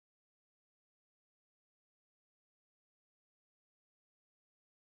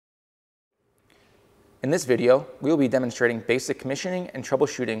In this video, we will be demonstrating basic commissioning and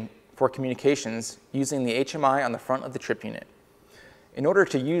troubleshooting for communications using the HMI on the front of the trip unit. In order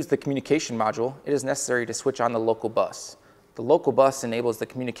to use the communication module, it is necessary to switch on the local bus. The local bus enables the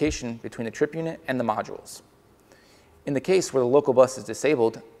communication between the trip unit and the modules. In the case where the local bus is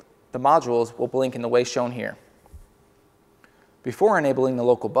disabled, the modules will blink in the way shown here. Before enabling the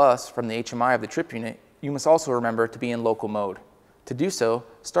local bus from the HMI of the trip unit, you must also remember to be in local mode. To do so,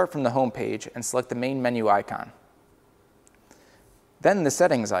 start from the home page and select the main menu icon. Then the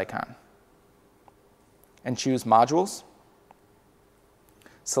settings icon. And choose Modules.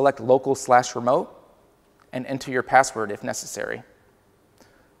 Select Local/Remote and enter your password if necessary.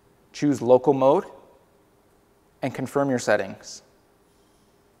 Choose Local Mode and confirm your settings.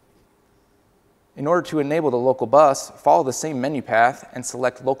 In order to enable the local bus, follow the same menu path and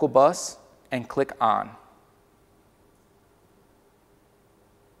select Local Bus and click On.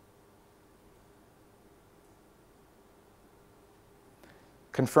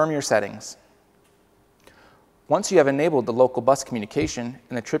 Confirm your settings. Once you have enabled the local bus communication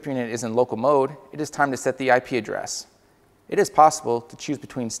and the trip unit is in local mode, it is time to set the IP address. It is possible to choose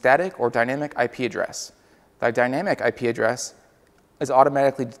between static or dynamic IP address. The dynamic IP address is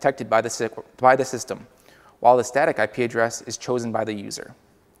automatically detected by the system, while the static IP address is chosen by the user.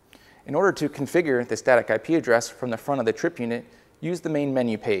 In order to configure the static IP address from the front of the trip unit, use the main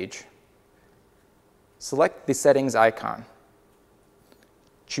menu page. Select the settings icon.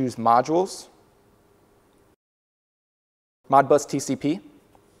 Choose Modules, Modbus TCP,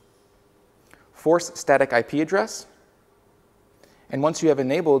 Force Static IP Address, and once you have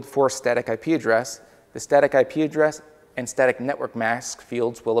enabled Force Static IP Address, the static IP address and static network mask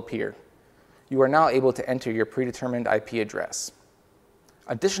fields will appear. You are now able to enter your predetermined IP address.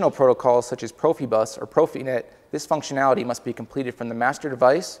 Additional protocols such as Profibus or Profinet, this functionality must be completed from the master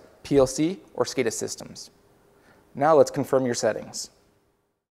device, PLC, or SCADA systems. Now let's confirm your settings.